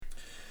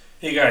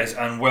Hey guys,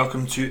 and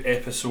welcome to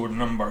episode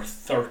number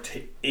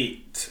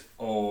 38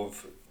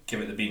 of Give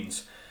It the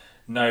Beans.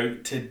 Now,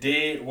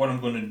 today, what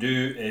I'm going to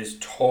do is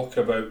talk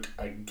about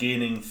a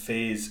gaining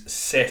phase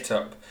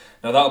setup.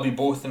 Now, that'll be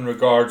both in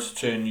regards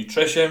to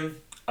nutrition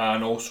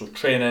and also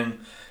training,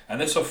 and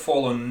this will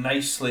follow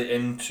nicely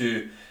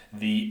into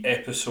the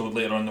episode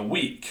later on in the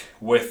week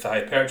with the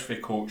hypertrophy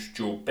coach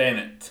Joe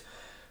Bennett,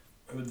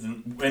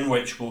 in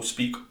which we'll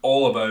speak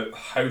all about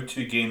how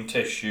to gain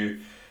tissue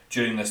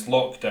during this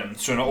lockdown.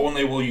 So not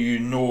only will you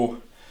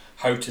know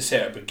how to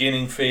set up a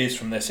gaining phase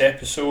from this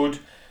episode,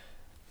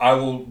 I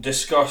will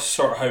discuss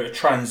sort of how to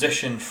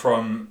transition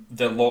from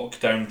the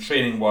lockdown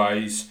training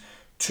wise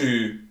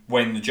to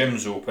when the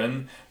gym's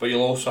open, but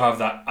you'll also have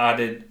that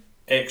added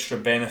extra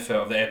benefit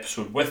of the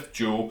episode with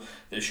Joe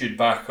that should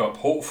back up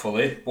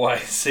hopefully what I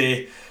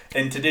say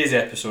in today's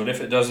episode. If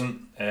it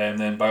doesn't,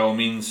 then by all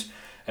means,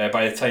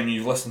 by the time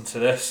you've listened to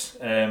this,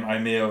 I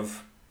may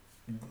have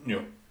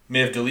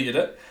deleted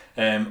it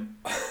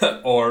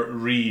or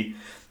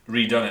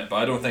redone it, but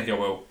I don't think I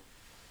will.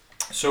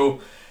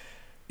 So,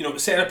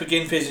 setting up a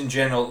gain phase in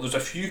general, there's a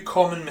few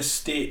common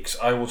mistakes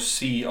I will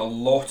see a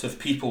lot of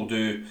people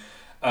do,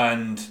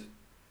 and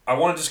I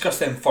want to discuss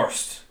them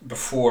first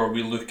before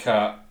we look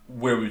at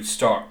where we'd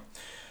start.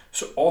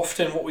 So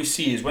often what we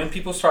see is when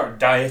people start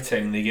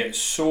dieting, they get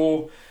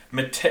so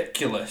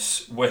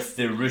meticulous with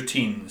their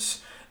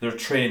routines, their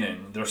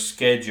training, their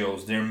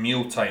schedules, their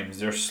meal times,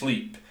 their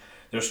sleep,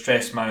 their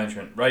stress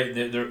management, right?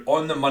 They're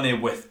on the money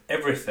with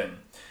everything.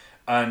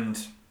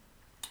 And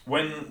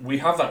when we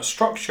have that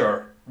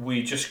structure,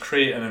 we just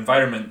create an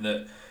environment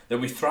that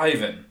we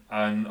thrive in.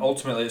 And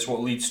ultimately it's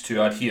what leads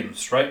to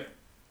adherence, right?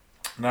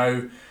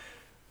 Now,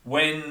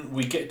 when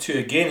we get to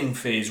a gaining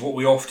phase, what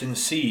we often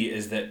see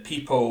is that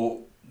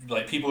people's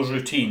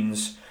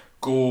routines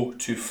go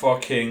to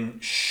fucking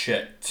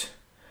shit.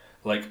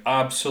 Like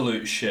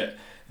absolute shit.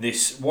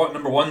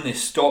 Number one, they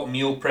stop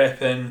meal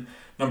prepping.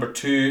 Number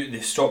two, they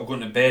stop going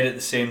to bed at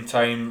the same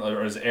time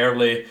or as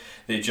early.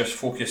 They just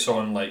focus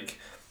on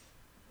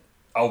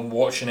I'll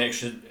watch an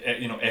extra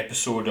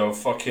episode of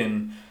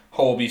fucking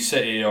Holby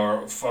City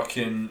or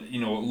fucking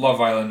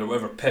Love Island or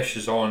whatever pish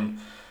is on.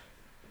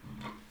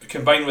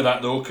 Combined with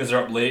that though, because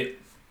they're up late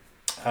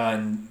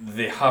and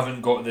they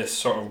haven't got this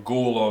sort of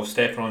goal of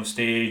stepping on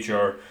stage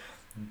or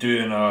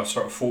doing a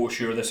sort of photo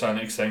shoot or this and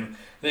next thing,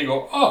 they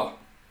go,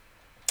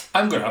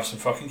 I'm going to have some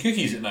fucking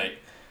cookies at night.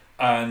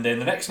 And then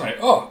the next night,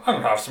 I'm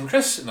going to have some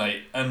crisps at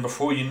night. And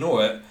before you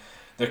know it,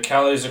 their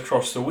calories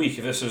across the week,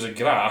 if this was a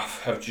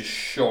graph, have just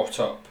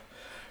shot up,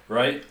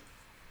 right?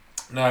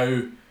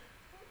 Now,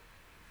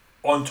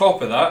 on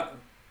top of that,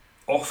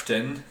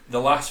 often,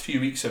 the last few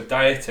weeks of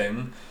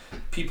dieting,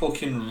 people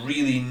can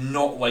really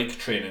not like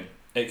training.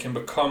 It can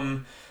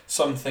become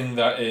something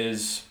that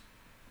is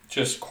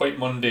just quite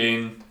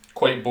mundane,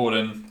 quite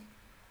boring.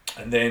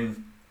 And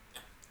then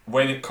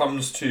when it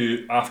comes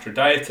to after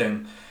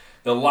dieting,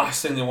 the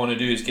last thing they want to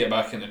do is get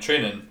back into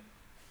training.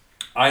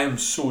 I am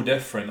so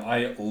different.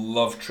 I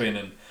love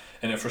training,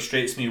 and it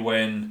frustrates me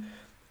when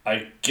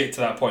I get to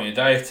that point of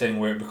dieting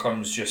where it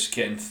becomes just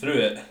getting through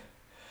it.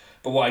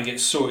 But what I get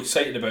so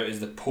excited about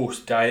is the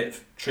post-diet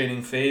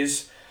training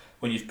phase,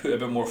 when you've put a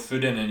bit more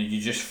food in and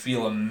you just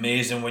feel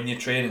amazing when you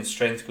train and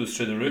strength goes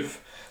through the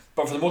roof.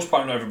 But for the most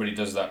part, not everybody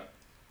does that.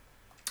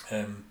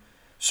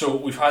 So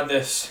we've had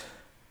this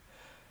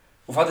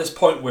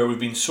point where we've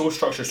been so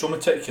structured, so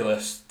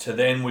meticulous, to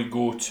then we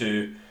go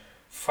to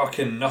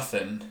fucking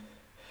nothing.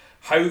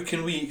 How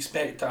can we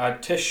expect to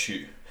add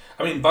tissue?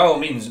 I mean, by all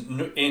means,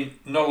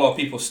 ain't not a lot of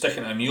people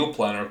sticking to a meal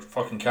plan or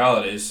fucking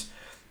calories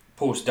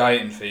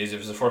post-dieting phase if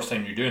it's the first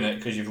time you're doing it,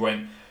 because you've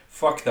went,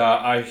 fuck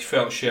that, I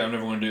felt shit, I'm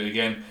never going to do it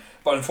again.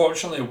 But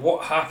unfortunately,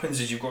 what happens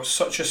is you've got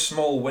such a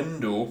small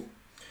window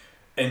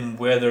in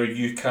whether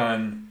you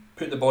can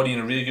put the body in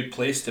a really good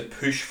place to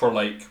push for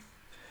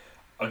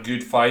a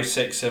good 5,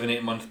 6, 7,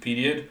 8 month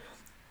period,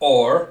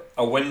 or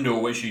a window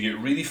which you get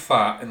really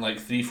fat in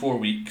 3-4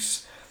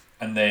 weeks,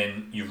 and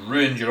then you've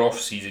ruined your off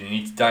season. You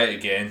need to diet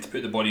again to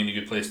put the body in a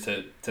good place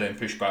to then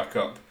push back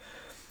up.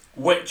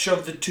 Which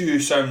of the two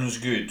sounds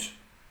good?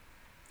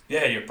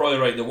 Yeah, you're probably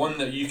right. The one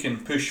that you can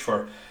push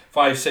for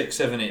 5, 6,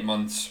 7, 8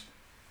 months.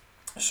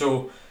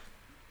 So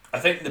I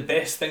think the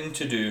best thing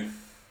to do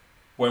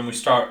when we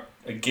start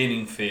a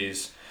gaining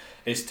phase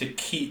is to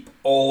keep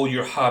all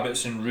your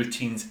habits and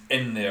routines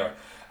in there.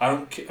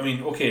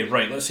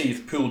 Let's say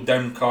you've pulled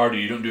down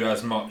cardio, you don't do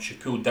as much, you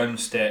pulled down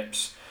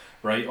steps,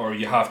 right? Or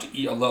you have to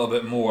eat a little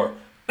bit more,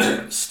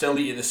 still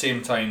eat at the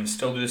same time,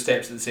 still do the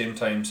steps at the same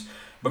times.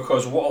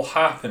 Because what will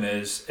happen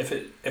is, if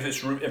it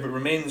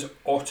remains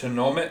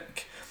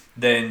autonomic,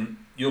 then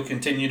you'll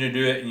continue to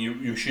do it, and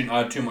you shouldn't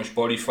add too much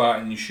body fat,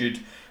 and you should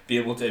be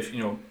able to,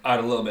 add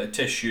a little bit of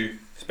tissue,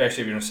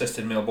 especially if you're an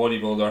assisted male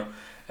bodybuilder.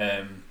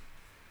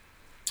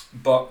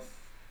 But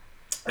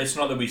it's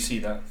not that we see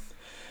that.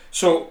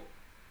 So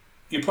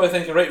you're probably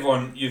thinking, right,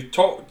 Vaughn, you've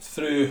talked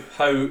through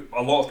how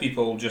a lot of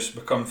people just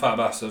become fat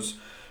bastards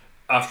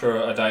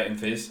after a dieting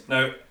phase.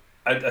 Now,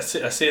 I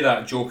say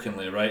that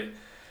jokingly, right?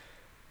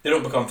 they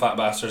don't become fat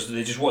bastards.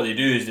 They just, what they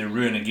do is they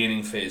ruin a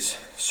gaining phase.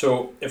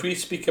 So if we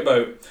speak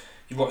about,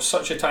 you've got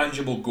such a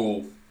tangible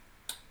goal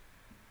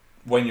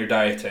when you're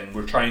dieting.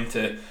 We're trying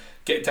to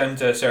get down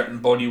to a certain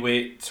body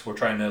weight. We're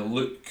trying to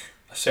look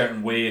a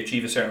certain way,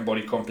 achieve a certain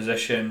body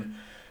composition.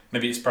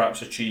 Maybe it's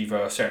perhaps achieve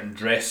a certain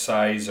dress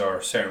size or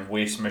a certain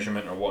waist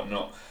measurement or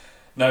whatnot.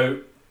 Now,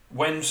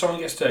 when someone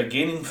gets to a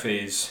gaining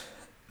phase,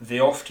 they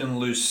often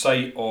lose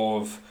sight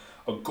of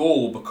a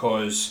goal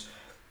because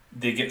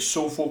they get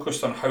so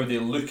focused on how they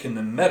look in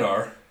the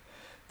mirror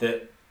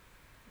that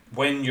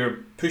when you're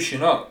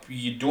pushing up,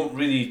 you don't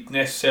really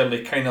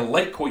necessarily kind of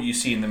like what you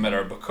see in the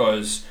mirror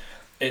because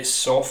it's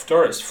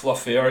softer, it's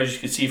fluffier, as you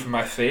can see from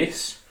my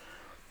face.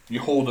 You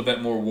hold a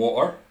bit more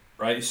water,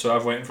 right? So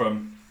I've went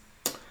from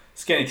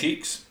skinny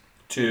cheeks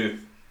to,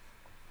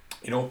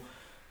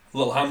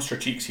 little hamster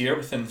cheeks here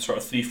within sort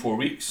of 3-4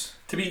 weeks.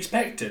 To be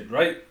expected,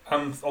 right?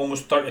 I'm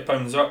almost 30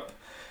 pounds up.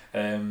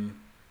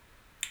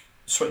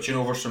 Switching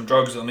over some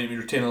drugs that'll make me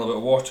retain a little bit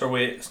of water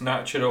weight. It's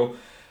natural,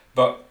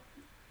 but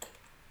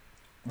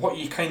what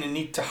you kind of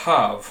need to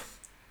have,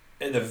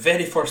 the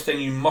very first thing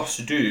you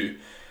must do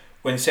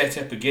when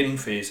setting up a gaining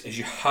phase is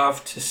you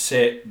have to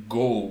set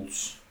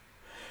goals,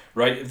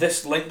 right?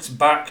 This links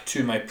back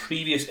to my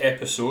previous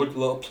episode,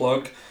 little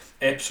plug,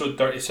 episode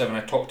 37.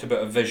 I talked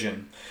about a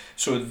vision.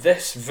 So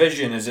this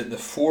vision is at the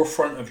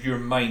forefront of your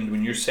mind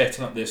when you're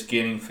setting up this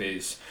gaining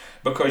phase,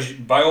 because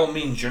by all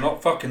means you're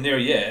not fucking there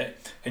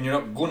yet, and you're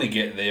not going to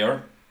get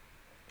there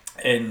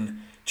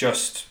in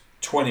just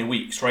 20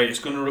 weeks, right? It's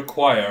going to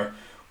require,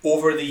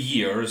 over the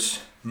years,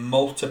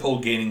 multiple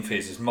gaining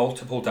phases,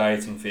 multiple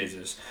dieting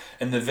phases,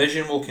 and the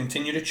vision will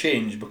continue to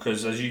change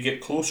because as you get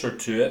closer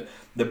to it,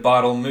 the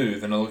bar will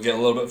move and it'll get a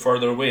little bit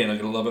further away and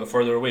it'll get a little bit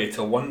further away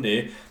till one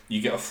day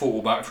you get a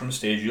photo back from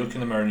stage, you look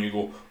in the mirror and you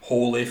go,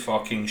 holy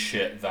fucking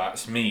shit,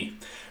 that's me,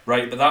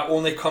 right? But that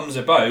only comes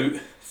about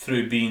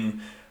through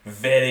being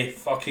very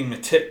fucking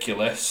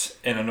meticulous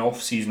in an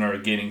off season or a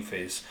gaining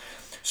phase.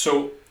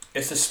 So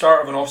it's the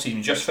start of an off season,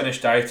 you just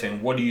finished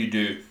dieting, what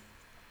do?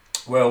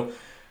 Well,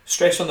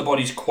 stress on the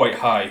body is quite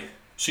high,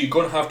 so you're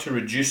going to have to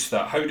reduce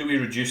that. How do we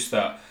reduce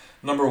that?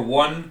 Number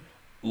one,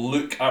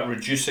 look at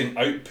reducing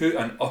output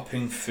and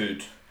upping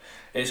food.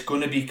 It's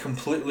going to be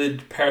completely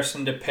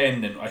person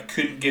dependent. I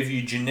couldn't give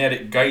you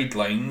generic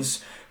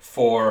guidelines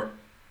for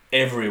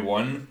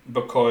everyone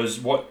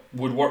because what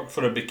would work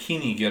for a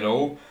bikini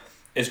girl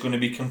is going to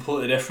be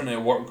completely different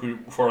at work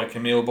for like a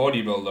male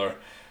bodybuilder.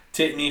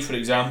 Take me for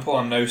example,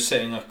 I'm now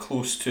sitting at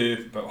close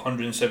to about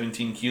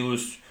 117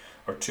 kilos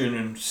or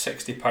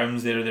 260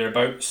 pounds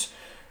thereabouts,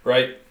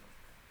 right?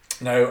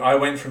 Now I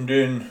went from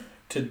doing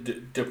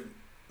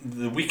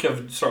the week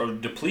of sort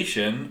of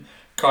depletion,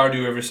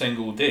 cardio every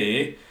single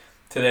day,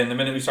 to then the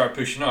minute we start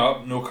pushing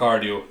up, no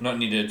cardio, not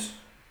needed,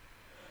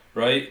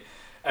 right?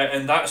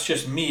 And that's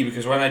just me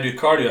because when I do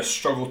cardio I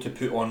struggle to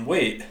put on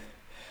weight.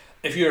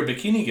 If you're a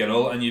bikini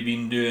girl and you've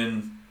been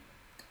doing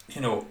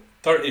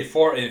 30,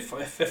 40,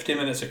 50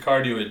 minutes of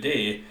cardio a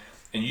day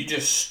and you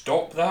just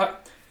stop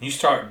that and you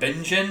start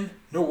binging,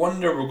 no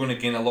wonder we're going to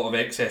gain a lot of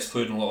excess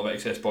fluid and a lot of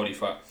excess body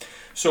fat.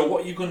 So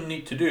what you're going to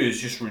need to do is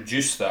just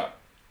reduce that.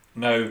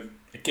 Now,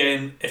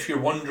 again, if you're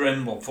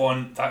wondering, well,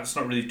 Vaughn, that's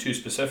not really too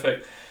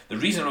specific. The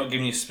reason I'm not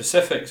giving you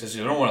specifics is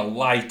I don't want to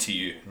lie to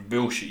you and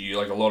bullshit you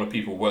like a lot of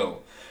people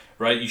will.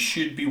 Right? You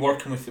should be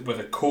working with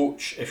a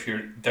coach if you're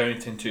down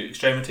into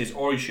extremities,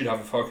 or you should have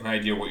a fucking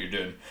idea what you're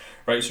doing.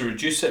 Right? So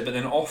reduce it, but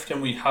then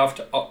often we have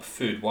to up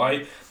food.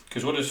 Why?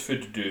 Because what does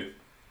food do?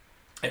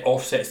 It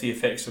offsets the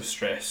effects of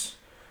stress.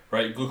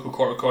 Right?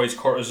 Glucocorticoids,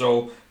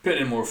 cortisol,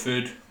 putting in more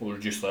food will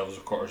reduce levels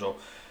of cortisol.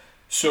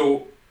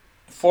 So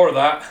for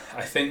that,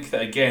 I think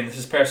that again, this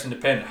is person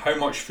dependent. How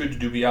much food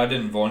do we add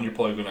in, Vaughn? You're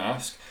probably going to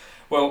ask.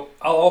 Well,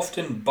 I'll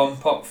often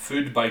bump up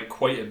food by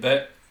quite a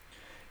bit,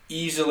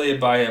 easily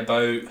by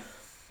about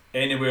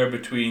anywhere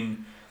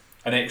between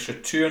an extra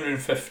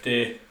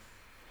 250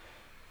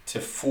 to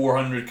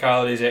 400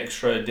 calories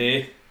extra a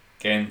day.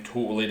 Again,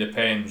 totally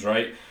depends,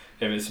 right?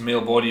 If it's a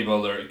male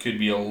bodybuilder, it could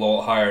be a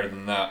lot higher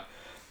than that.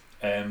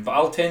 But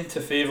I'll tend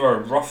to favour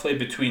roughly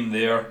between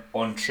there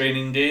on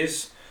training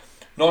days.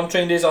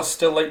 Non-training days I'll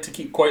still like to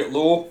keep quite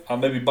low. I'll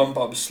maybe bump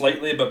up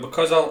slightly, but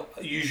because I'll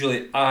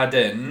usually add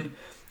in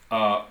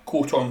a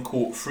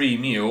quote-unquote free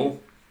meal,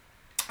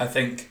 I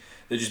think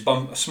that just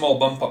a small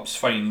bump up's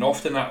fine. And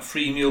often that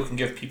free meal can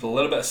give people a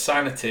little bit of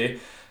sanity,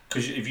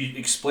 because if you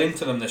explain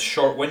to them this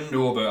short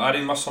window about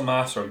adding muscle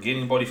mass or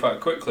gaining body fat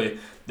quickly,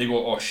 they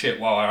go, oh shit,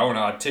 wow, I want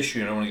to add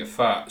tissue and I want to get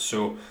fat.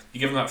 So you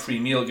give them that free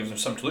meal, it gives them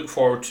something to look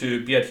forward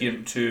to, be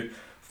adherent to,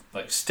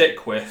 like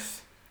stick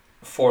with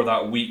for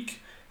that week.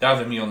 They have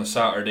a meal on the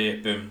Saturday,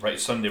 boom, right,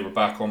 Sunday we're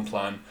back on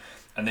plan.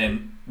 And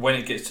then when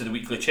it gets to the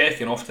weekly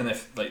check-in, often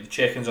if like the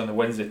check-in's on the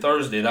Wednesday,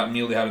 Thursday, that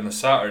meal they had on the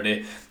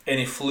Saturday,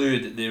 any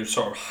fluid that they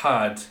sort of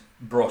had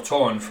brought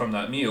on from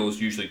that meal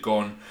is usually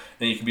gone.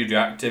 Then you can be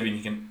reactive and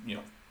you can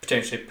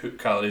potentially put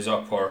calories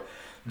up or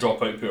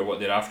drop output or what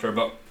they're after.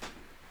 But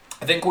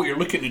I think what you're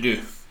looking to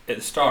do at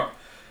the start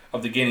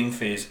of the gaining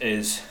phase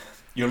is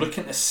you're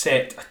looking to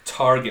set a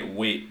target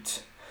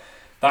weight.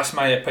 That's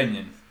my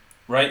opinion.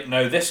 Right?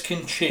 Now, this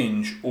can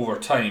change over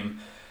time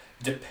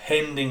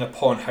depending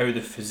upon how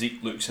the physique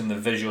looks and the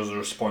visuals or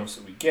response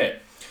that we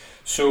get.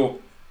 So,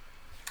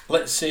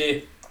 let's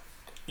say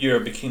you're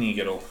a bikini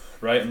girl,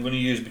 right? I'm going to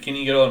use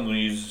bikini girl, I'm going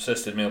to use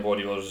assisted male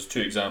bodybuilders as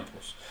two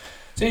examples.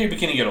 Say you're a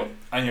bikini girl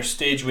and your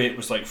stage weight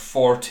was like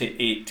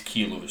 48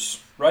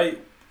 kilos, right?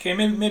 Okay,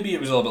 maybe it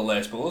was a little bit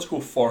less, but let's go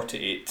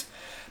 48.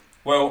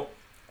 Well,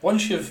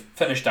 once you've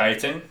finished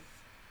dieting,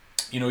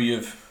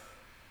 you've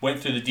went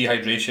through the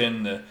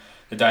dehydration,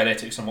 the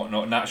diuretics and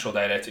whatnot, natural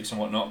diuretics and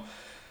whatnot.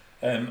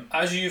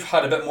 As you've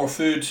had a bit more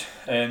food,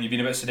 you've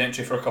been a bit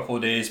sedentary for a couple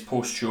of days,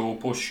 post-show,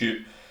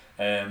 post-shoot,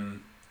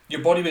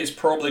 your body weight's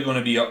probably going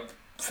to be up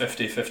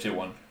 50,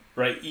 51,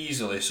 right,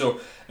 easily. So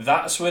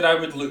that's where I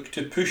would look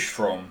to push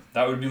from.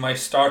 That would be my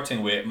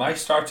starting weight. My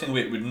starting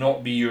weight would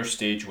not be your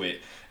stage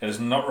weight. It is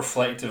not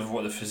reflective of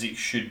what the physique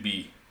should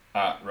be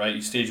at, right?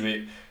 Your stage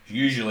weight is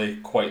usually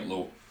quite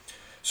low.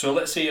 So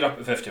let's say you're up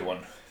at 51.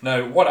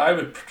 Now, what I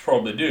would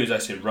probably do is I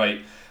say,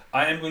 right,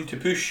 I am going to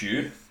push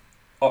you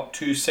up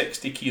to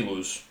 60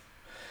 kilos.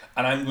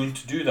 And I'm going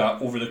to do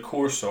that over the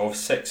course of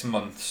 6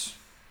 months.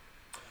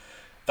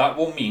 That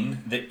will mean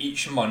that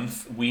each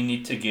month we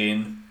need to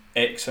gain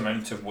X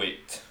amount of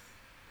weight.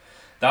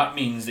 That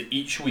means that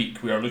each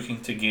week we are looking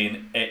to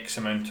gain X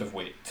amount of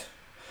weight.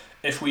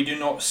 If we do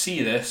not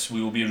see this,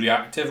 we will be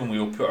reactive and we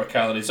will put our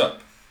calories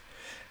up.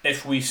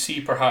 If we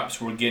see perhaps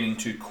we're gaining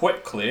too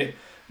quickly,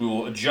 we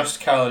will adjust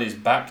calories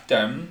back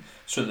down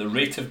so that the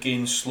rate of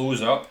gain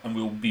slows up and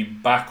we will be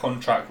back on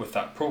track with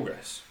that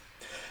progress.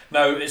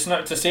 Now, it's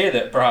not to say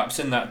that perhaps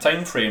in that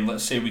time frame,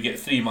 let's say we get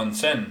 3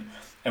 months in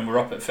and we're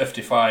up at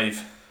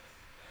 55,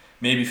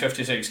 maybe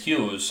 56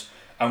 kilos,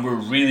 and we're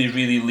really,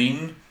 really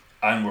lean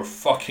and we're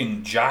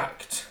fucking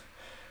jacked,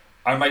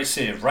 I might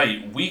say,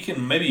 right, we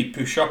can maybe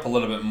push up a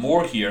little bit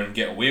more here and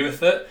get away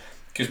with it,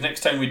 because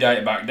next time we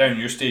diet back down,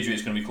 your stage weight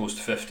is going to be close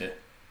to 50.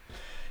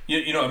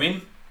 You know what I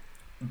mean?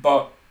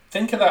 But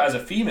think of that as a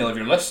female, if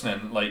you're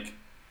listening, like,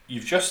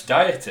 you've just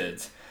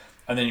dieted,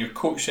 and then your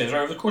coach says,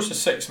 right, over the course of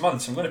 6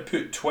 months, I'm going to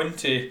put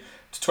 20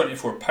 to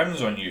 24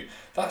 pounds on you.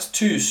 That's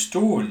 2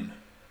 stone.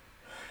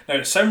 Now,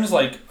 it sounds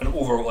like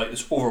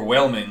this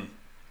overwhelming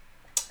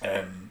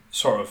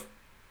sort of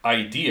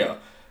idea,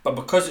 but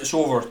because it's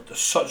over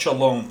such a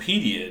long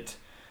period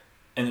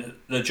and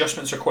the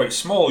adjustments are quite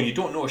small, you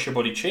don't notice your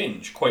body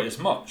change quite as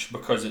much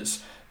because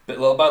it's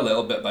little by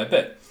little, bit by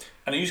bit.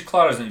 And I use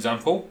Clara as an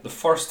example. The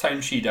first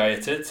time she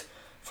dieted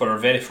for her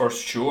very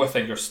first show, I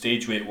think her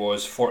stage weight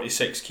was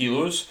 46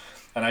 kilos,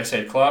 and I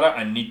said, Clara,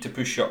 I need to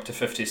push you up to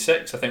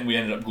 56. I think we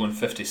ended up going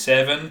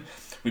 57.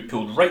 We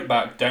pulled right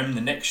back down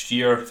the next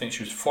year. I think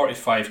she was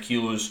 45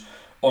 kilos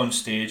on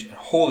stage, and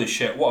holy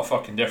shit, what a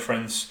fucking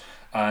difference.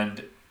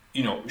 And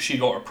she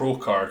got her pro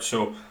card.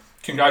 So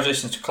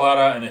congratulations to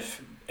Clara, and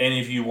if any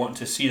of you want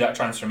to see that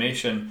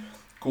transformation,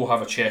 go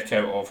have a check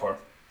out of her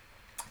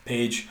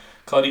page,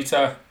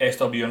 Clarita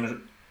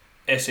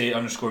SA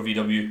underscore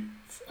VW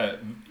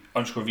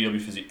underscore VW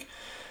physique.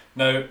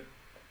 Now,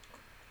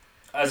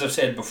 as I've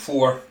said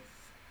before,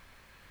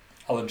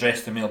 I'll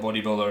address the male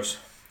bodybuilders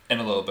in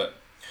a little bit.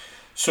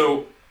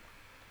 So,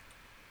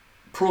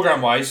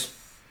 program wise,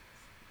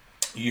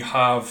 you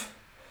have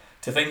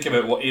to think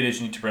about what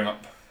areas you need to bring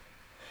up.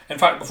 In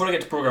fact, before I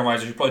get to program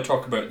wise, I should probably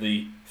talk about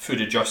the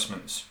food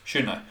adjustments,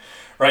 shouldn't I?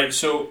 Right,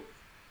 so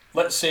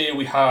let's say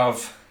we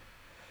have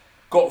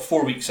got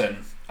 4 weeks in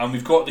and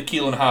we've got the 1.5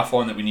 kilos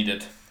on that we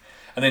needed,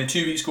 and then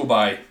 2 weeks go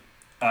by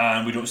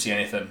and we don't see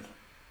anything.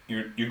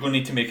 You're going to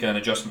need to make an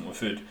adjustment with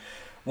food.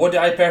 What do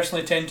I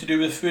personally tend to do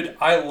with food?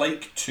 I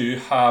like to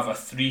have a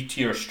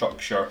 3-tier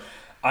structure.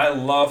 I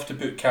love to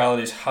put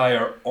calories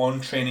higher on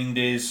training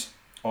days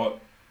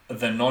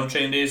than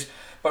non-training days,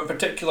 but in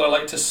particular I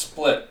like to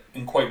split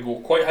and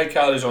go quite high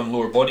calories on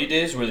lower body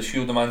days where the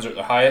fuel demands are at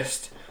their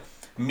highest,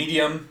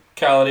 medium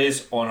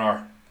calories on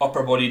our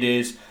upper body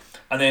days,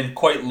 and then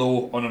quite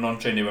low on a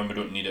non-training day when we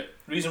don't need it.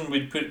 The reason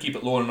we keep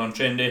it low on a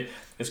non-training day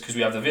is because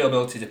we have the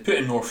availability to put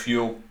in more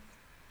fuel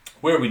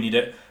where we need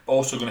it, but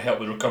also going to help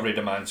with recovery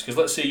demands. Because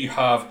let's say you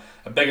have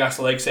a big ass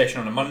leg session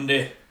on a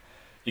Monday,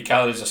 your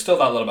calories are still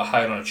that little bit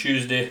higher on a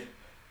Tuesday,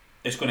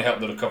 it's going to help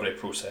the recovery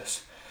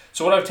process.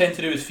 So what I tend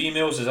to do with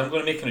females is I'm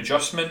going to make an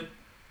adjustment,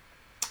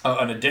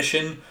 an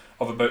addition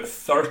of about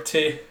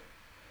 30,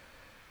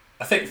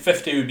 I think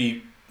 50 would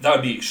be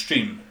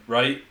extreme,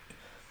 right?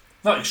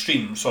 Not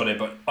extreme, sorry,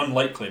 but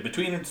unlikely.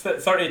 Between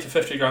 30 to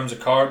 50 grams of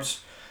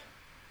carbs,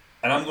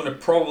 and I'm going to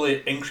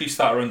probably increase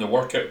that around the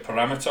workout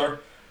parameter.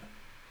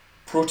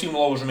 Protein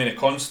will always remain a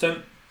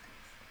constant.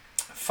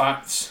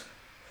 Fats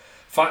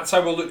I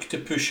will look to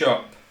push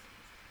up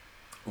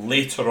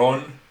later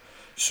on.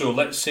 So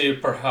let's say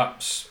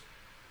perhaps,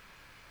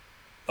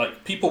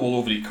 like, people will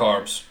overeat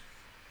carbs,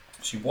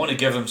 so you want to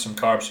give them some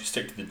carbs, so you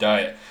stick to the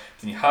diet.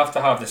 Then you have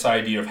to have this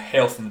idea of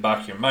health in the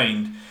back of your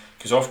mind,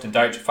 because often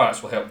dietary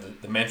fats will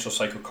help the menstrual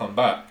cycle come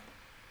back.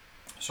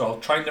 So I'll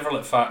try and never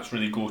let fats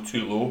really go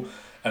too low,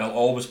 and I'll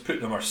always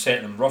put them or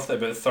set them roughly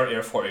about 30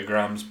 or 40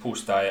 grams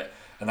post diet,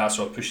 and that's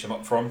what I'll push them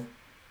up from.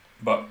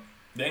 But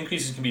the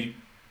increases can be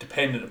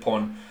dependent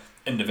upon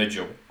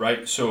individual,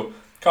 right? So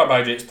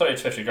carbohydrates, 30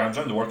 to 50 grams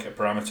around the workout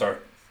parameter,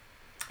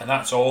 and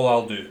that's all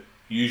I'll do.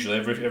 Usually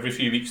every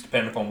few weeks,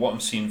 depending upon what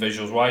I'm seeing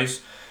visuals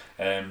wise.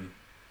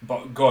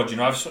 But God,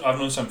 I've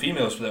known some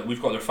females that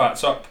we've got their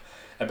fats up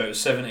about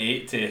 70,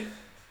 80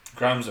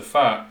 grams of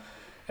fat,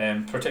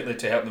 particularly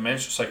to help the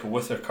menstrual cycle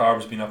with their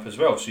carbs being up as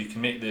well. So you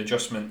can make the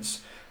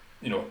adjustments.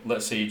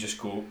 Let's say you just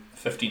go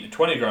 15 to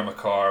 20 gram of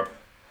carb,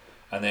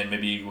 and then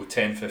maybe you go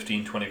 10,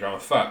 15, 20 gram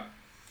of fat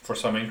for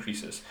some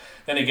increases.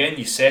 Then again,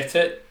 you set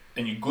it,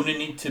 and you're going to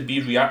need to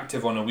be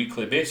reactive on a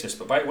weekly basis.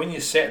 But when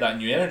you set that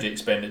new energy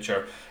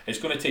expenditure, it's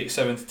going to take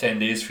 7 to 10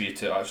 days for you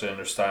to actually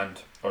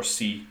understand or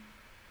see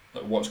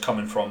what's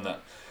coming from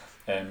that.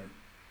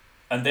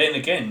 And then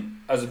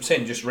again, as I'm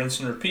saying, just rinse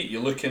and repeat. You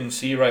look and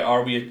see, right,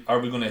 are we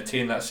going to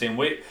attain that same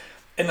weight?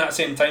 In that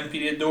same time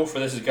period though, for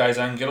this is guys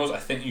and girls, I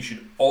think you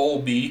should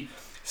all be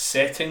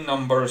setting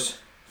numbers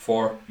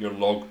for your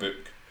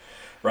logbook.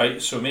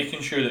 Right? So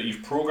making sure that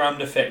you've programmed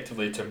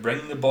effectively to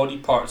bring the body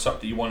parts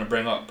up that you want to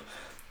bring up.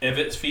 If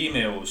it's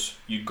females,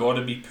 you've got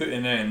to be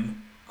putting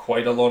in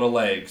quite a lot of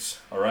legs.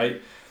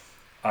 Alright?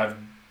 I've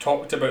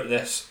talked about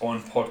this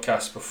on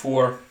podcasts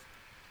before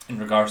in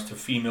regards to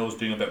females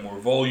doing a bit more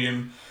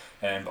volume.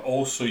 But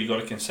also you got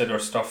to consider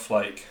stuff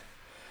like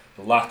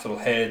the lateral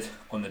head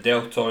on the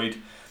deltoid.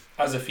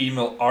 As a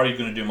female, are you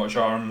going to do much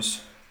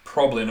arms?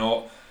 Probably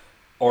not.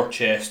 Or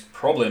chest?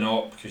 Probably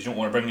not, because you don't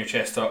want to bring your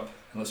chest up.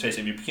 And let's face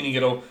it, if you're a bikini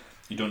girl,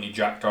 you don't need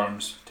jacked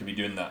arms to be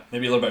doing that.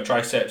 Maybe a little bit of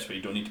triceps, but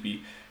you don't need to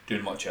be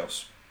doing much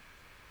else.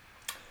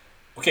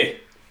 Okay,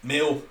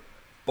 male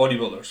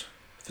bodybuilders,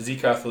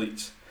 physique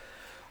athletes.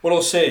 What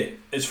I'll say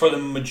is, for the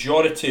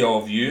majority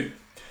of you,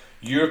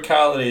 your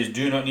calories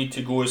do not need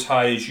to go as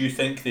high as you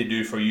think they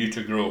do for you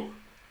to grow.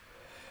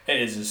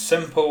 It is as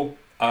simple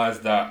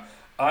as that.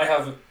 I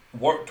have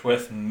worked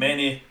with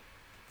many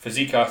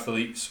physique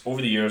athletes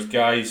over the years,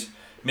 guys,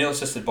 male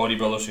assisted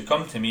bodybuilders who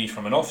come to me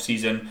from an off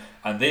season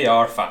and they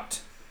are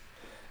fat.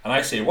 And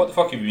I say, what the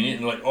fuck have you been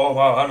eating? They're like, oh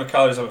wow, how many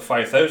calories are at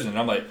 5,000? And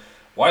I'm like,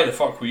 why the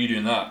fuck were you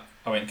doing that?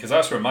 I went, because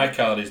that's where my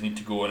calories need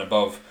to go and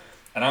above.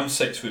 And I'm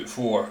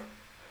 6'4",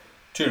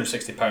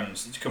 260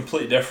 pounds. It's a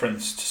complete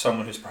difference to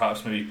someone who's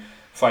perhaps maybe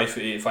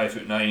 5'8",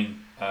 5'9",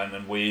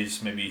 and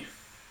weighs maybe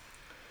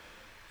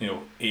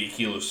 80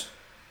 kilos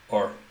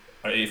or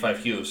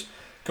 85 kilos.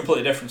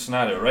 Completely different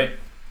scenario, right?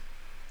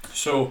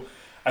 So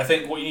I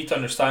think what you need to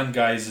understand,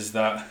 guys, is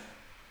that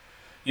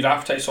your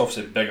appetite's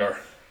obviously bigger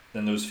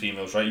than those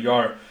females, right?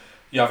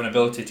 You have an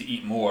ability to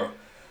eat more,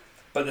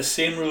 but the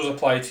same rules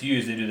apply to you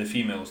as they do the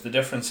females. The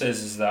difference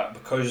is that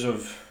because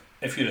of,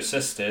 if you're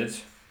assisted,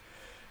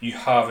 you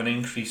have an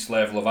increased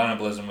level of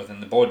anabolism within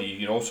the body.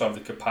 You also have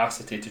the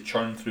capacity to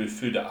churn through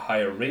food at a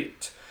higher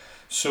rate.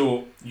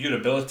 So your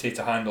ability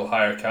to handle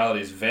higher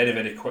calories very,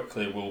 very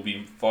quickly will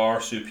be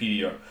far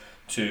superior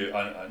to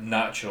a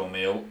natural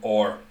male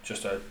or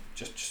just a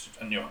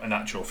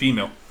natural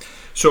female.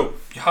 So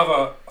you have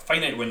a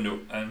finite window,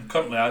 and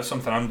currently that's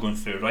something I'm going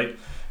through, right?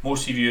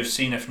 Most of you have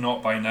seen, if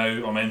not by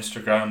now, on my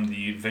Instagram,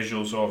 the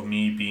visuals of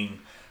me being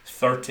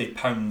 30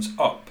 pounds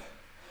up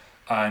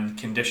and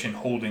condition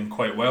holding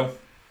quite well.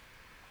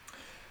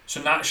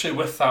 So naturally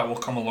with that will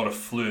come a lot of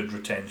fluid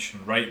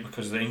retention, right?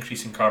 Because of the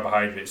increase in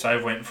carbohydrates. I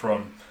went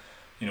from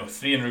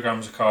 300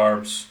 grams of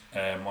carbs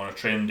on a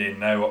training day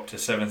now up to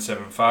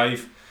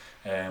 775,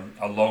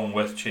 along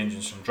with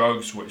changing some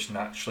drugs, which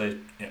naturally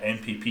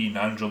NPP,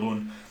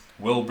 nandrolone,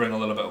 will bring a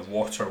little bit of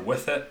water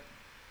with it.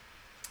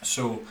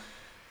 So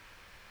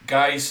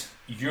guys,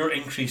 your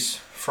increase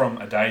from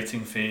a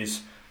dieting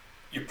phase,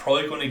 you're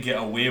probably going to get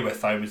away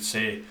with, I would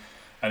say,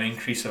 an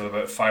increase of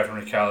about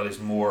 500 calories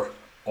more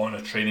on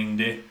a training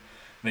day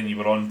than you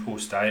were on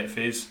post-diet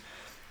phase.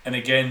 And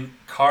again,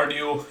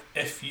 cardio,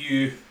 if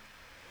you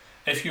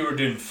were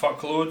doing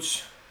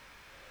fuckloads,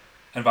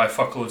 and by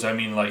fuckloads I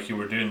mean like you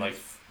were doing like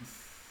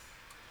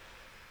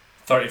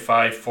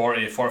 35,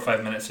 40,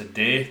 45 minutes a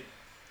day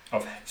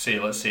of,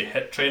 let's say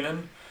HIIT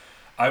training,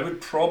 I would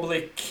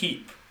probably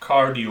keep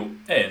cardio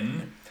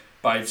in,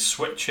 but I'd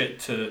switch it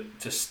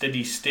to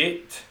steady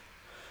state,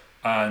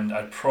 and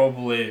I'd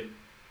probably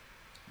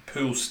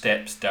pull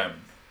steps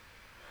down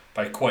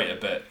by quite a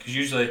bit, because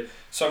usually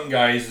some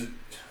guys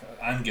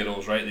and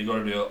girls, right, they got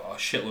to do a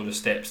shitload of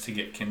steps to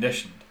get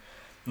conditioned.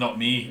 Not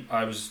me.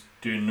 I was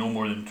doing no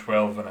more than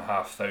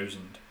 12,500.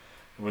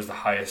 It was the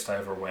highest I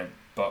ever went.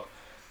 But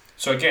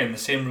so again, the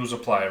same rules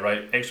apply,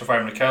 right? Extra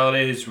 500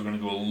 calories. We're going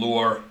to go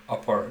lower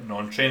upper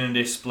non-training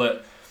day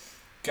split.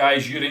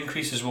 Guys, your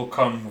increases will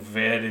come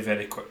very,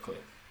 very quickly.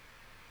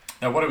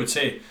 Now, what I would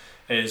say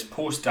is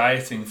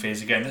post-dieting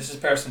phase. Again, this is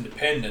person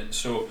dependent.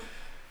 So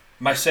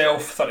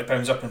myself, 30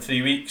 pounds up in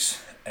 3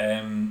 weeks.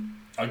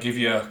 I'll give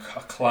you a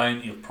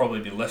client, you'll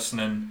probably be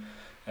listening.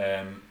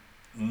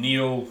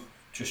 Neil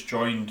just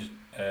joined,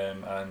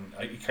 and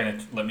he kind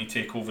of let me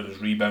take over his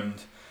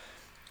rebound.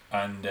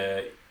 And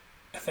I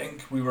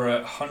think we were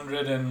at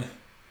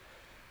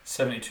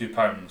 172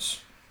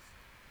 pounds,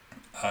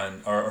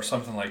 or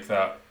something like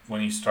that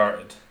when he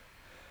started.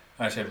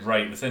 And I said,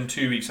 right, within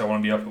 2 weeks I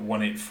want to be up at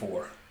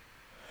 184.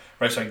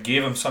 right? So I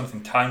gave him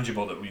something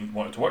tangible that we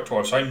wanted to work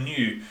towards. So I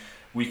knew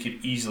we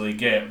could easily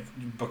get,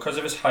 because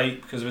of his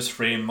height, because of his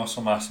frame,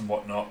 muscle mass and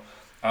whatnot,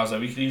 I was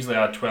like, we could easily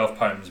add 12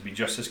 pounds, be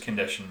just as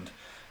conditioned,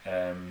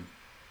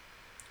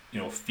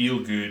 feel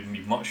good, be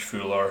much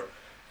fuller,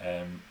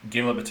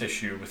 gain a little bit of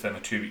tissue within a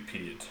 2 week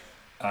period.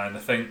 And I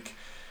think he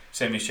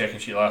sent me his checking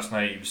sheet last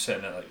night. He was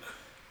sitting at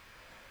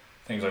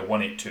things like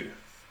 182.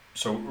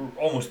 So we're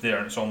almost there,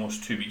 and it's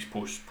almost 2 weeks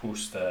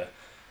post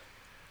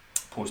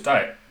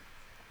diet.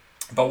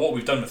 But what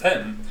we've done with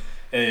him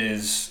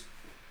is,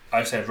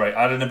 I said, right,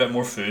 add in a bit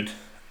more food,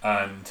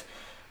 and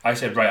I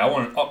said, right, I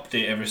want an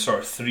update every sort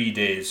of 3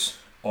 days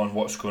on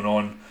what's going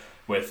on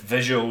with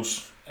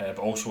visuals, but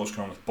also what's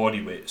going on with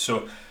body weight.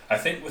 So I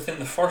think within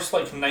the first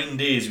 9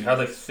 days we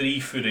had 3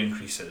 food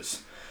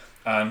increases,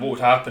 and what would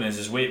happen is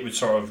his weight would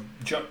sort of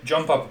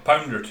jump up a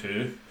pound or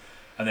two,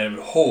 and then it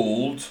would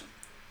hold,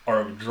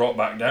 or it would drop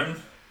back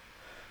down.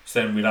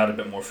 So then we'd add a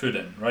bit more food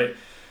in, right?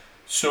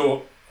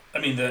 So I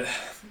mean,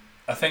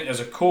 I think as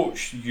a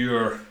coach,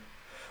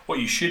 what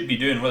you should be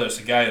doing, whether it's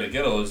a guy or a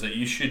girl, is that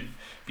you should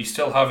be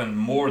still having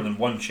more than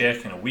one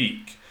check in a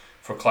week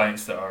for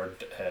clients that are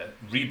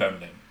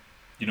rebounding.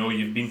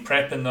 You've been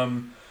prepping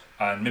them,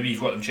 and maybe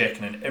you've got them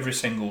checking in every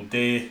single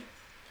day.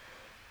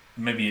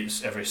 Maybe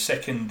it's every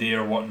second day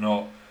or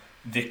whatnot.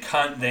 They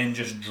can't then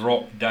just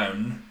drop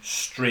down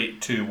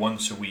straight to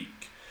once a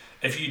week.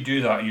 If you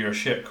do that, you're a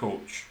shit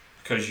coach,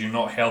 because you're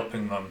not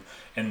helping them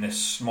in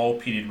this small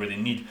period where they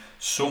need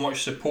so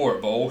much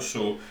support, but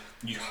also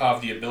you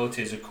have the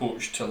ability as a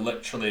coach to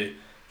literally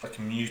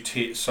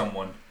mutate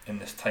someone in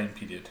this time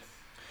period.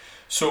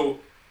 So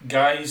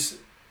guys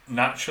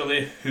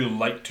naturally who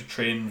like to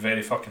train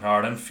very fucking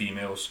hard, and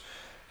females,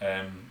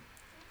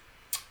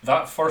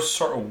 that first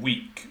sort of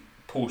week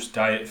post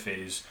diet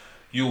phase,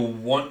 you'll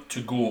want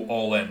to go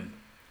all in,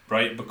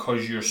 right?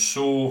 Because you're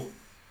so,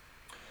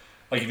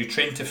 if you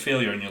train to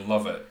failure and you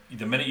love it,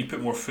 the minute you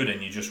put more food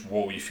in, you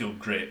feel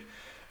great,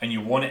 and you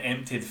want to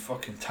empty the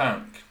fucking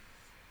tank.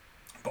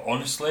 But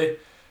honestly,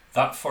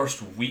 that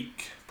first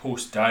week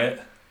post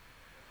diet,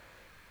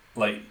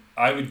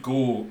 I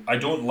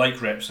don't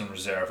like reps in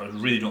reserve. I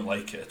really don't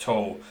like it at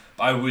all.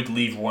 But I would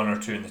leave 1 or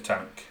 2 in the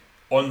tank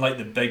on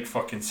the big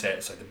fucking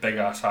sets, the big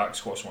ass hack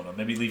squats one. Or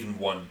maybe leaving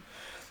 1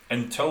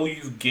 until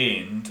you've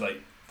gained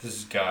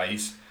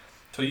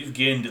until you've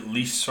gained at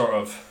least sort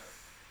of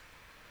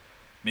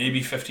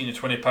maybe 15 to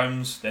 20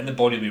 pounds. Then the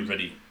body will be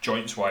ready,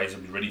 joints wise,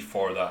 will be ready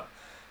for that.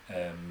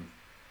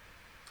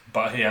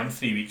 But hey, I'm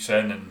 3 weeks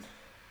in, and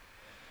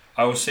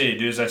I will say,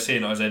 do as I say,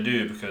 not as I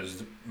do,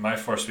 because my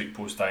first week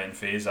post dieting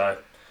phase, I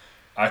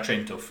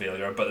trained till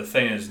failure. But the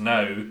thing is,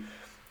 now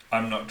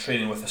I'm not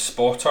training with a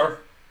spotter,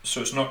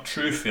 so it's not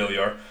true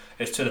failure.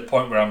 It's to the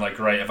point where I'm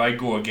right, if I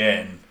go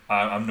again,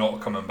 I'm not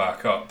coming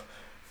back up.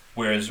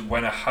 Whereas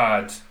when I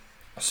had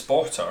a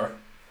spotter,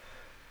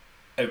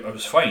 it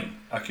was fine.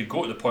 I could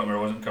go to the point where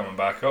I wasn't coming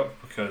back up,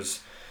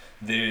 because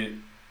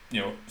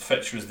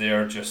Fitch was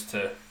there just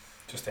to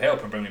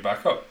help and bring me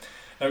back up.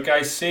 Now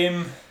guys,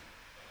 same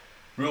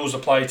rules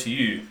apply to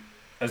you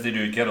as they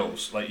do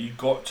girls. You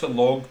got to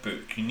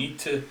logbook. You need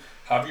to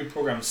have your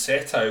program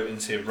set out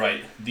and say,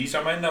 right, these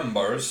are my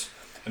numbers,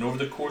 and over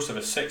the course of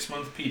a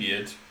 6-month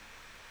period,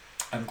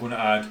 I'm going to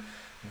add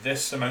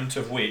this amount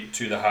of weight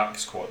to the hack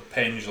squat, the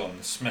pendulum,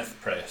 the Smith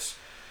press,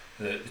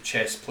 the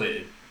chest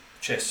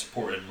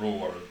supported row,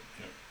 or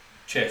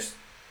chest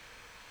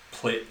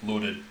plate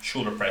loaded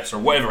shoulder press, or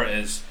whatever it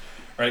is,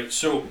 right?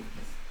 So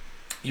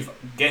you've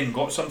again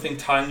got something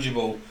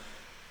tangible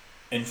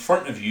in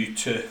front of you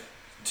to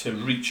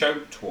reach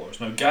out towards.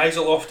 Now guys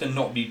will often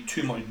not be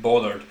too much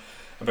bothered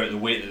about the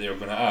weight that they're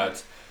going to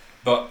add,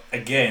 but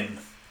again,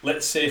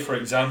 let's say for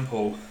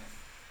example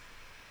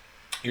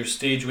your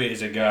stage weight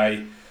is a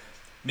guy,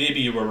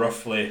 maybe you were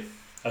roughly,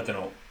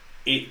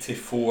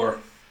 84,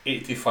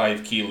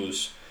 85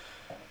 kilos.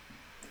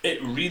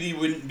 It really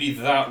wouldn't be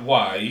that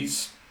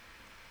wise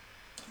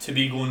to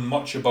be going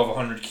much above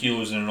 100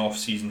 kilos in an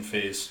off-season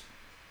phase.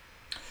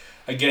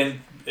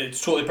 Again,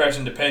 it's totally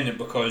person dependent,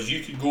 because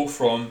you could go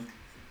from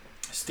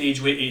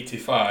stage weight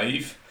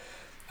 85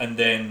 and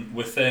then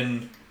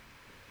within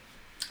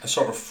a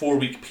sort of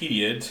 4-week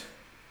period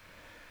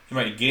you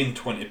might gain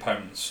 20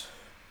 pounds,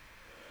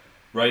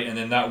 right? And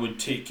then that would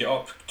take you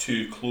up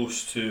to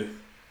close to,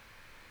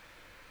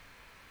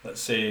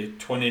 let's say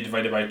 20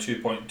 divided by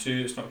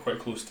 2.2, it's not quite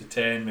close to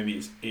 10, maybe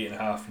it's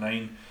 8.5,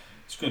 9.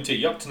 It's going to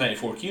take you up to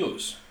 94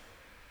 kilos.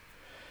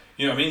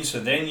 You know what I mean? So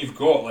then you've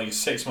got a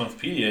 6-month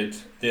period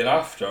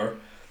thereafter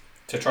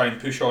to try and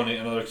push on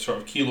another sort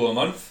of kilo a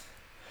month.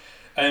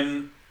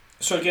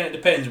 So again, it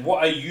depends.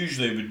 What I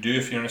usually would do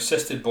if you're an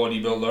assisted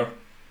bodybuilder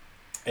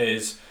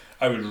is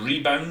I would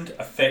rebound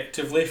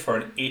effectively for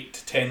an 8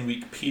 to 10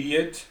 week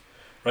period,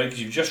 right?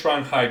 Because you've just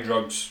ran high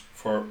drugs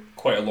for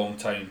quite a long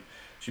time.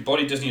 So your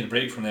body does need a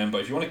break from them,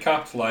 but if you want to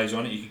capitalise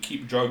on it, you can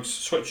keep drugs,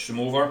 switch them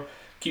over,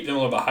 keep them a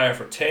little bit higher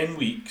for 10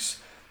 weeks,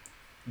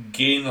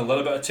 gain a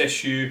little bit of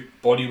tissue,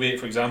 body weight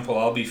for example,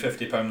 I'll be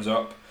 50 pounds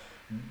up,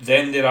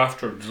 then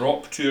thereafter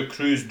drop to a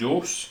cruise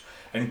dose,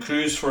 and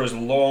cruise for as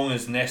long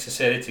as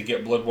necessary to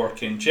get blood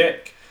work in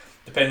check.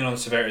 Depending on the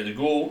severity of the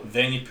goal,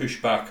 then you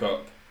push back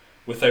up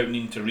without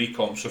needing to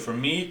recomp. So for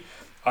me,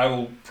 I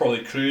will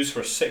probably cruise for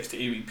a 6 to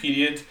 8 week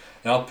period,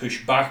 and I'll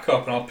push back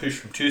up, and I'll push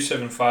from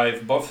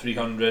 275 above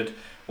 300.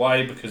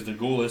 Why? Because the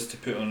goal is to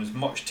put on as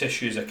much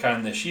tissue as I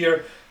can this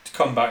year to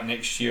come back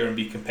next year and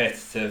be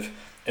competitive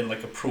in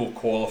like a pro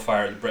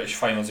qualifier, the British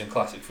Finals in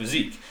Classic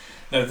Physique.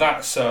 Now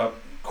that's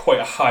quite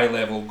a high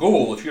level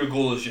goal. If your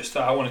goal is just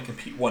that I want to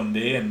compete one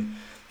day and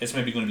it's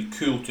maybe going to be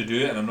cool to do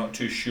it and I'm not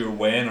too sure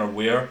when or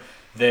where,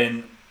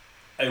 then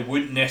I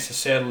wouldn't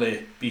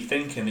necessarily be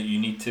thinking that you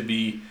need to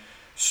be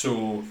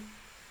so,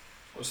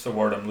 what's the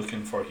word I'm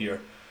looking for here?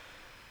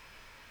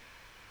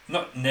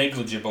 Not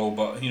negligible,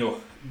 but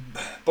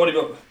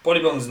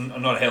bodybuilding is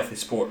not a healthy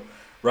sport,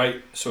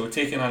 right? So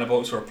taking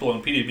anabolics for a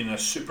prolonged period, being a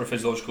super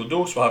physiological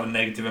dose, will have a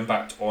negative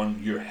impact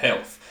on your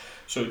health.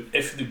 So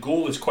if the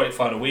goal is quite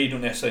far away, you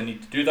don't necessarily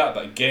need to do that.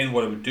 But again,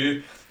 what I would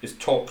do is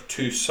talk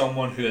to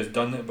someone who has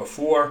done it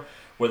before,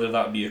 whether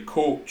that be a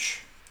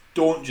coach.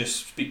 Don't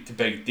just speak to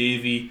Big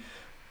Davey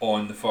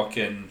on the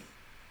fucking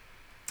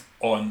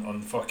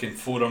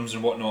forums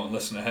and whatnot and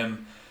listen to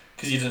him,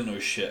 because he doesn't know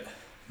shit.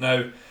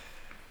 Now,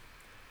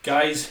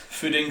 guys,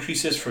 food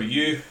increases for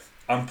you.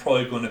 I'm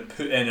probably going to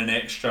put in an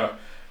extra,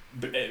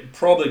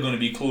 probably going to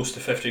be close to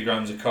 50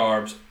 grams of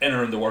carbs in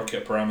around the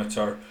workout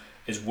parameter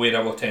is where I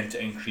will tend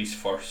to increase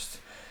first.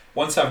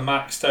 Once I've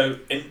maxed out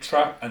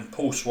intra and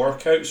post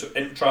workout, so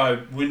intra I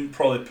wouldn't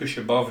probably push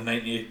above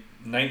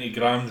 90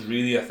 grams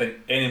really. I think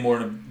any more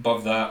than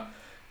above that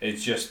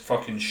is just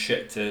fucking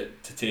shit to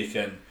take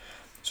in.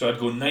 So I'd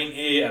go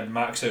 90, I'd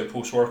max out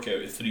post workout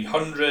at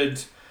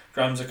 300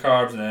 grams of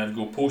carbs, and then I'd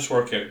go post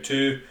workout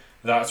 2.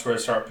 That's where I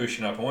start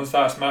pushing up. And once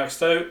that's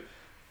maxed out,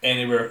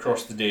 anywhere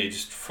across the day,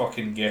 just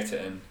fucking get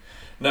it in.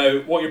 Now,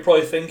 what you're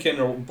probably thinking,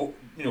 or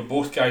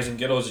both guys and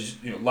girls, is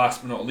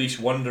last but not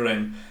least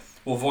wondering,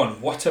 well, Vaughn,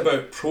 what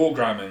about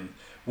programming?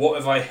 What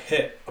if I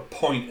hit a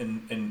point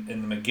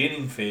in my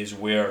gaining phase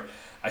where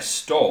I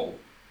stall?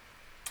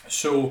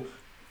 So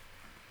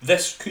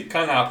this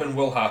can happen,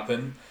 will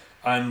happen,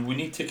 and we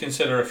need to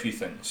consider a few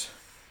things.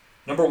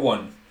 Number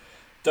one,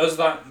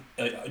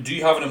 do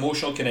you have an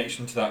emotional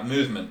connection to that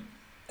movement?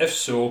 If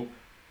so,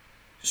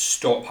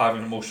 stop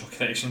having an emotional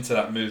connection to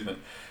that movement.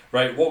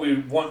 Right? What we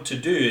want to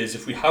do is,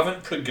 if we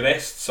haven't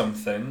progressed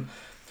something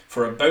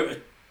for about,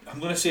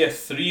 I'm going to say a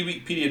 3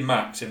 week period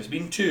max. If it's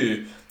been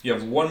 2, you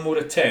have one more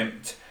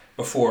attempt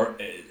before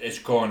it's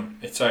gone,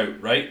 it's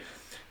out, right?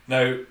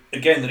 Now,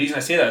 again, the reason I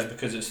say that is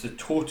because it's the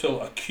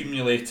total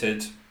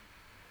accumulated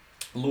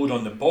load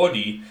on the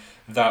body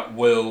that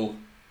will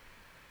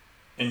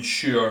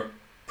ensure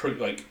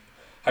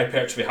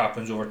hypertrophy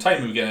happens over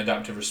time. We get an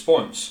adaptive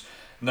response.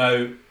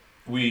 Now,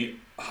 we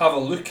have a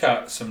look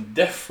at some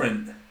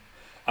different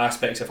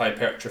aspects of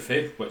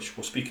hypertrophy, which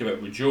we'll speak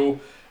about with Joe,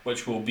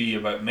 which will be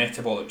about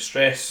metabolic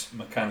stress,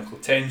 mechanical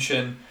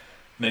tension,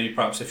 maybe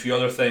perhaps a few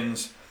other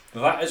things.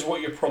 That is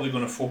what you're probably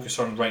going to focus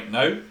on right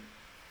now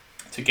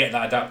to get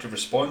that adaptive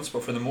response,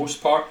 but for the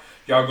most part,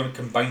 you are going to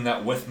combine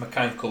that with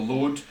mechanical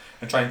load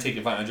and try and take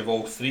advantage of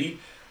all three.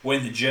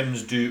 When the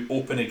gyms do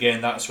open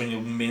again, that's when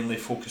you'll mainly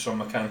focus on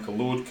mechanical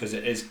load, because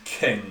it is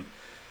king,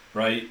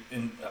 right?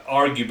 And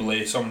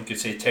arguably, someone could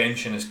say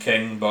tension is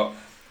king, but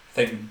I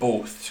think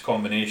both, it's a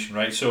combination,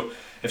 right? So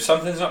if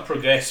something's not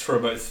progressed for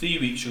about 3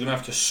 weeks, you're going to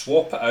have to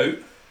swap it out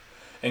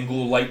and go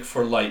like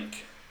for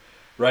like,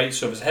 right?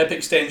 So if it's a hip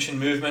extension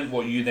movement,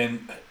 what you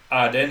then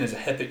add in is a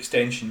hip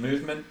extension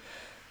movement.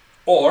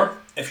 Or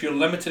if you're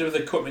limited with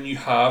the equipment you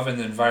have and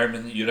the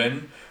environment that you're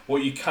in,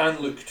 what you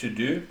can look to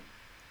do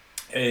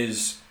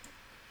is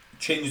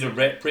change the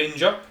rep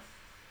range up.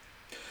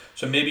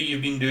 So maybe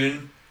you've been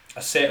doing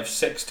a set of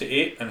 6 to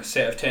 8 and a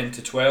set of 10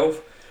 to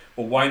 12.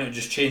 Well, why not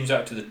just change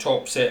that to the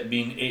top set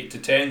being 8 to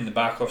 10 and the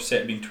back off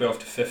set being 12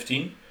 to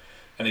 15?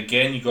 And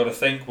again, you've got to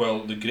think,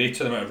 well, the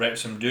greater the amount of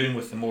reps I'm doing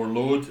with the more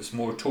load, it's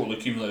more total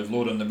accumulative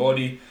load on the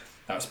body,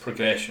 that's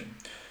progression.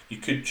 You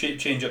could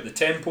change up the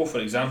tempo. For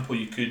example,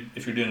 you could,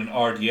 if you're doing an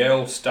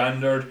RDL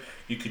standard,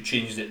 you could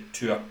change it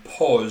to a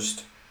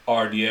paused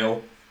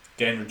RDL.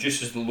 Again,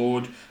 reduces the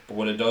load, but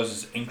what it does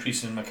is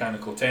increases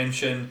mechanical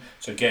tension.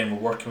 So again, we're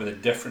working with a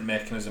different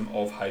mechanism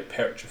of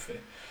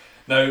hypertrophy.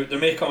 Now, there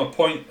may come a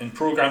point in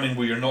programming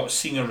where you're not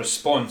seeing a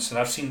response, and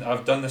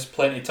I've done this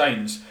plenty of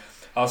times.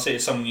 I'll say to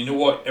someone, you know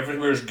what,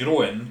 everywhere's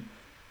growing,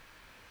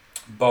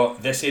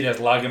 but this area is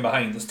lagging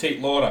behind. Let's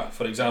take Laura,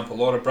 for example.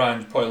 Laura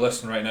Brand, probably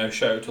listening right now.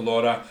 Shout out to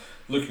Laura.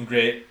 Looking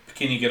great.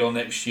 Bikini girl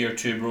next year,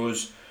 2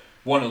 bros.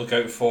 One to look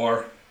out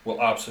for.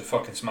 Will absolutely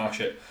fucking smash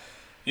it.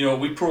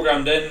 We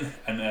programmed in,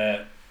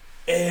 and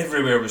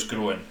everywhere was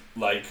growing.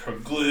 Like her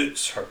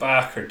glutes, her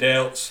back, her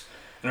delts.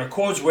 And her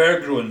quads were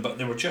growing, but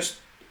they were just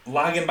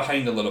lagging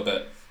behind a little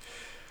bit.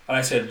 And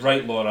I said,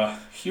 right, Laura,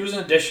 here's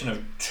an addition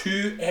of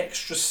 2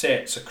 extra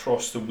sets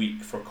across the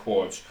week for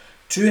quads.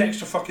 2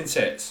 extra fucking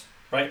sets,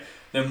 right?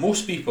 Now,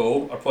 most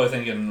people are probably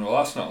thinking, well,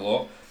 that's not a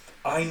lot.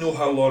 I know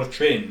how Laura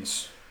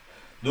trains.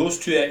 Those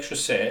 2 extra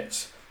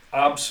sets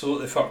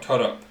absolutely fucked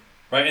her up.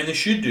 right? And they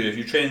should do if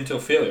you're training until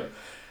failure.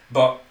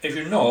 But if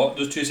you're not,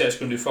 those 2 sets are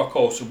going to do fuck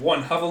all. So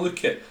one, have a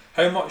look at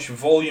how much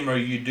volume are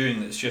you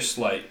doing that's just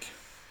like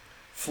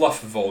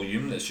fluff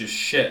volume, that's just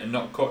shit and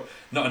not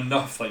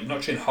enough, like you're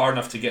not training hard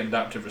enough to get an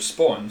adaptive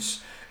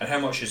response, and how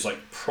much is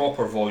like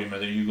proper volume,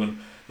 are you going,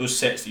 those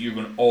sets that you're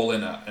going all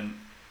in at. And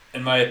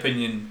in my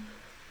opinion,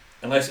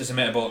 unless it's a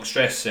metabolic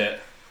stress set,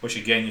 which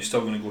again you're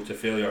still going to go to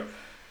failure,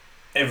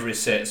 every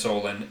set's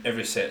all in,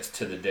 every set's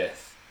to the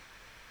death.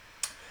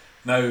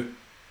 Now,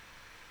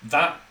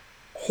 that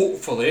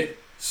hopefully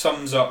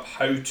sums up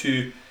how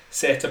to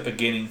set up a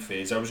gaining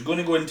phase. I was going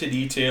to go into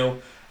detail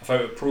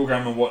about a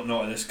program and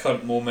whatnot at this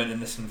current moment in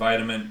this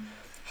environment.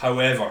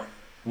 However,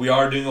 we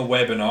are doing a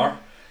webinar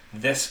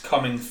this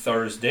coming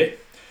Thursday,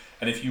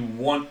 and if you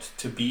want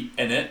to be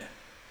in it,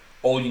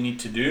 all you need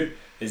to do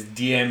is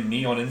DM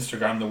me on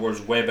Instagram the words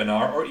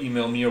webinar, or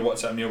email me or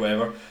WhatsApp me or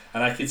whatever,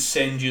 and I could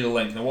send you the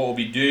link. Now what we'll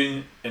be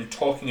doing and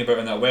talking about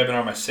in that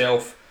webinar,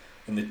 myself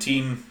and the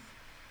team,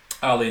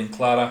 Ali and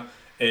Clara,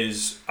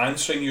 is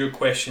answering your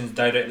questions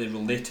directly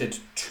related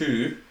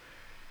to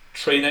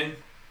training.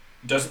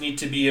 Doesn't need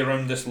to be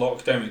around this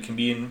lockdown, it can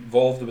be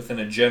involved within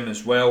a gym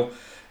as well,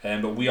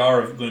 but we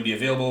are going to be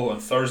available on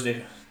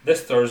Thursday,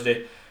 this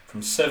Thursday,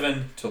 from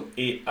 7 till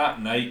 8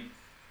 at night.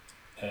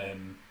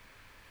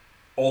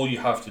 All you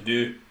have to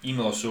do,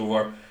 email us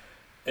over.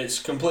 It's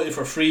completely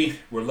for free.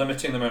 We're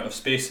limiting the amount of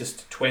spaces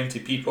to 20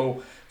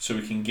 people so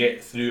we can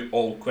get through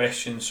all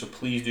questions, so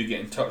please do get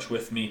in touch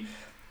with me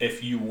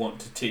if you want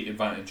to take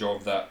advantage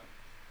of that.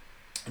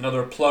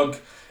 Another plug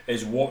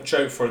is watch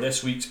out for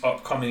this week's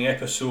upcoming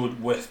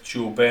episode with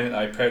Joe Bennett, the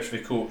hypertrophy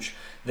coach.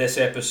 This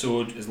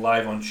episode is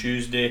live on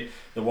Tuesday.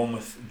 The one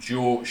with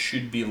Joe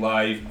should be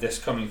live this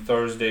coming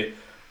Thursday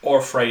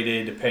or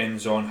Friday,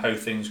 depends on how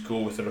things go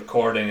with the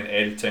recording and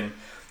editing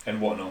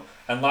and whatnot.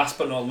 And last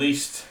but not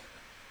least,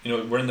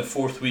 we're in the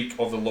 4th week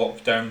of the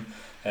lockdown.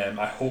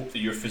 I hope that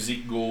your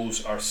physique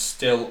goals are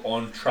still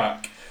on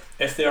track.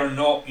 If they are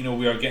not,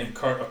 we are getting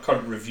a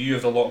current review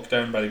of the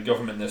lockdown by the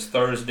government this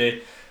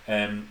Thursday,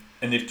 and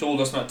they've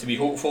told us not to be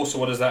hopeful. So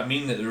what does that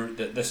mean?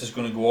 That this is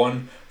going to go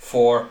on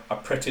for a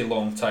pretty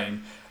long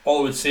time.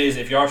 All I would say is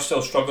if you are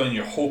still struggling,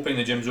 you're hoping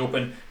the gym's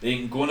open, they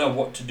ain't gonna.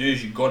 What to do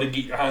is you've got to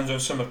get your hands on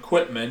some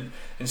equipment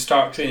and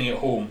start training at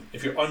home.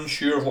 If you're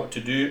unsure of what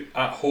to do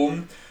at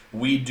home,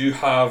 we do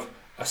have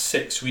a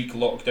 6-week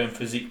lockdown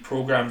physique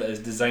program that is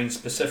designed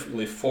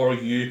specifically for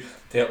you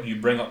to help you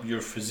bring up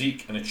your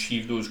physique and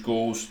achieve those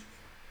goals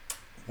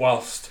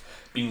whilst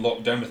being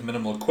locked down with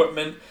minimal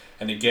equipment.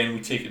 And again,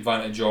 we take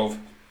advantage of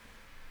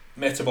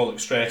metabolic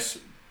stress,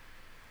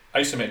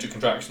 isometric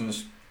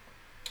contractions,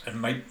 and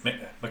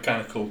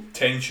mechanical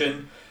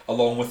tension,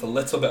 along with a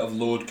little bit of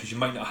load, because you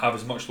might not have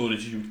as much load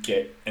as you would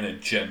get in a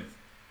gym.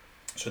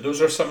 So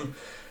those are some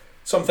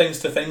things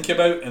to think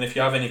about, and if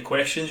you have any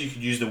questions, you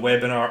could use the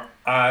webinar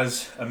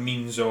as a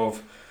means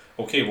of,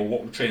 okay, well,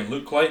 what would training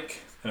look like?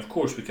 And of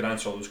course we can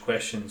answer all those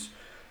questions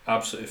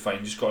absolutely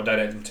fine. Just got to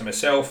direct them to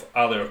myself,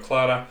 Ali or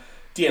Clara,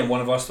 DM one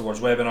of us the words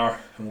webinar,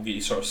 and we'll get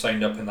you sort of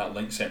signed up and that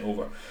link sent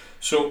over.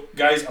 So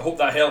guys, I hope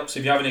that helps.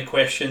 If you have any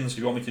questions, if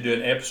you want me to do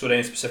an episode on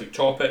any specific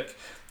topic,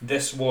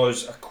 this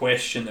was a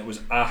question that was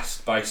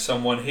asked by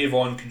someone. Hey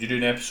Vaughn, could you do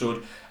an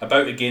episode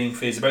about the gaining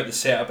phase, about the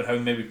setup and how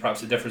maybe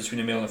perhaps the difference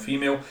between a male and a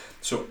female?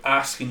 So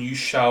ask and you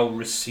shall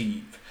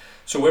receive.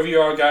 So wherever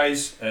you are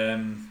guys,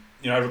 I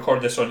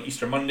record this on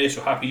Easter Monday,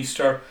 so happy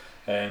Easter.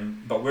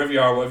 But wherever you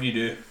are, whatever you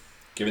do,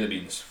 give it the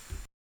beans.